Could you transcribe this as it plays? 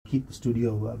keep the studio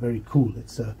very cool.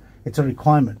 It's a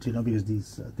requirement, you know, because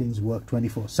these things work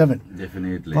 24/7.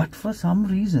 Definitely. But for some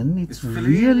reason, it's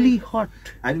really hot.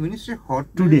 And when you say hot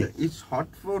Today, it's hot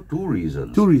for two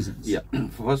reasons. Two reasons. Yeah.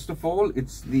 First of all,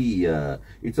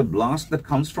 it's a blast that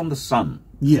comes from the sun.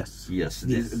 Yes. Yes.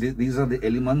 These are the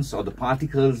elements or the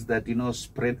particles that, you know,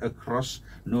 spread across,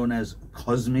 known as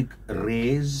cosmic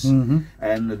rays.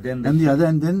 And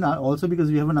then also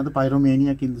because we have another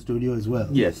pyromaniac in the studio as well.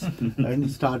 Yes. And it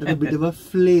started a bit of a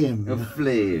flame.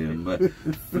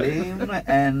 Flame,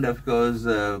 and of course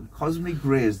cosmic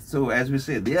rays. So as we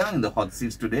say, they are in the hot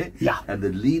seats today. Yeah. And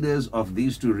the leaders of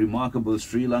these two remarkable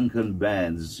Sri Lankan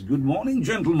bands. Good morning,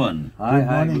 gentlemen.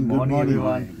 Good morning,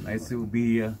 everyone. Nice to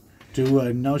be here. To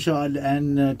Naushad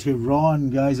and Tyronne,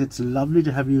 guys, it's lovely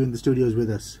to have you in the studios with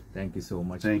us. Thank you so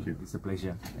much. Thank you. It's a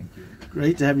pleasure. Thank you.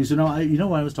 Great to have you. So now,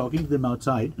 when I was talking to them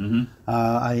outside,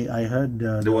 I heard...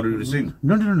 they wanted you to sing?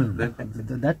 No.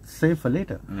 That's saved for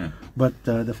later. Yeah. But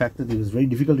the fact that it was very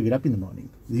difficult to get up in the morning.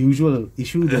 The usual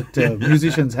issue that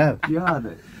musicians have. Yeah,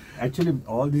 actually,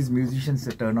 all these musicians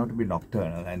turn out to be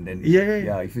nocturnal, and then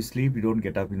if you sleep, you don't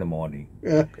get up in the morning,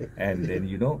 and then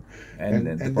and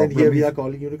then here we are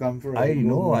calling you to come for. I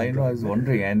know. I was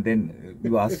wondering, and then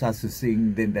you asked us to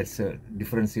sing. Then that's a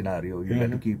different scenario. You have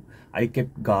to keep. I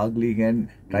kept gargling and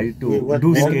tried to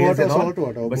do scales and all. Salt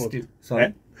water, but still,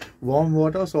 sorry. Warm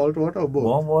water, salt water, or both?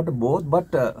 Warm water, both,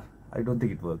 but I don't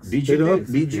think it works. Did you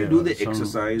do the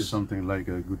exercise? Something like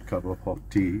a good cup of hot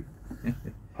tea.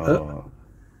 A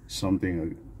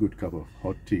good cup of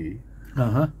hot tea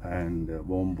and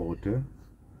warm water.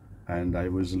 And I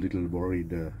was a little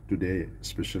worried today,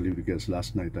 especially because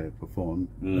last night I performed.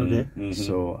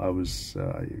 So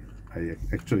I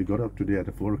actually got up today at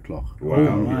 4 o'clock. Wow!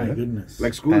 Oh my goodness!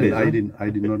 Like school and days. I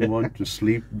did not want to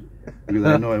sleep because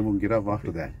I know I won't get up after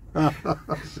that.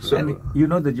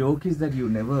 And the joke is that you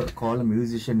never call a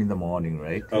musician in the morning,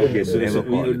 right? Okay, so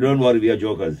don't worry, we are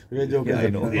jokers. We are jokers. Yeah, I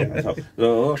know.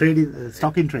 So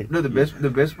stock in trade. No, the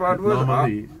best part was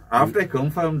after I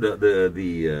confirmed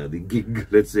the gig,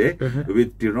 let's say,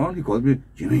 with Tyronne, he called me,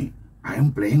 Jimmy, I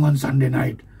am playing on Sunday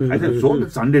night. I said, so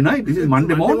it's Sunday night? This is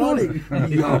Monday morning.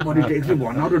 Yeah, but it takes me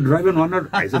 1 hour to drive and 1 hour.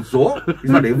 I said, so? It's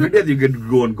not every day that you get to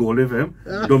go on Gold FM.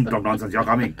 Don't talk nonsense, you're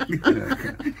coming. I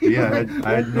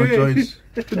had no choice.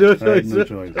 I had no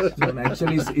choice. So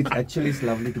it's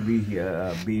lovely to be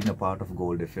here, being a part of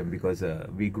Gold FM, because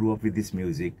we grew up with this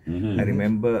music. I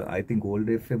remember, I think Gold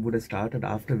FM would have started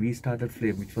after we started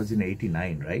Flame, which was in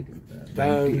 89, right?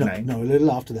 No, a little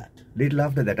after that. Little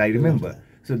after that, I remember.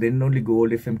 So then only Gold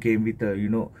FM came with a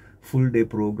full day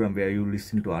program where you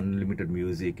listen to unlimited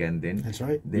music, and then that's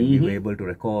right. Then we were able to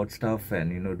record stuff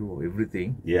and do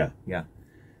everything. Yeah.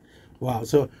 Wow.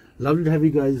 So lovely to have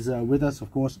you guys with us. Of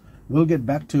course, we'll get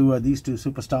back to these two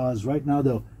superstars right now,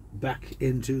 though. Back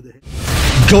into the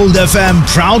Gold FM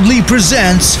proudly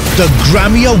presents the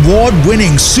Grammy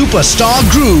Award-winning superstar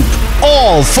group,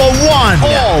 All for One.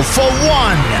 All for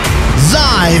One.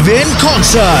 Live in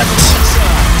concert.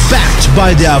 Backed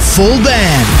by their full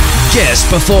band. Guest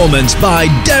performance by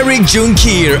Derek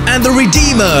Junkir and the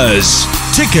Redeemers.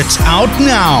 Tickets out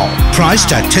now.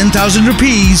 Priced at 10,000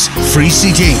 rupees. Free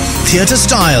seating. Theatre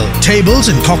style. Tables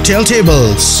and cocktail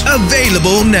tables.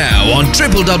 Available now on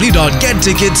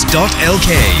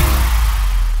www.gettickets.lk.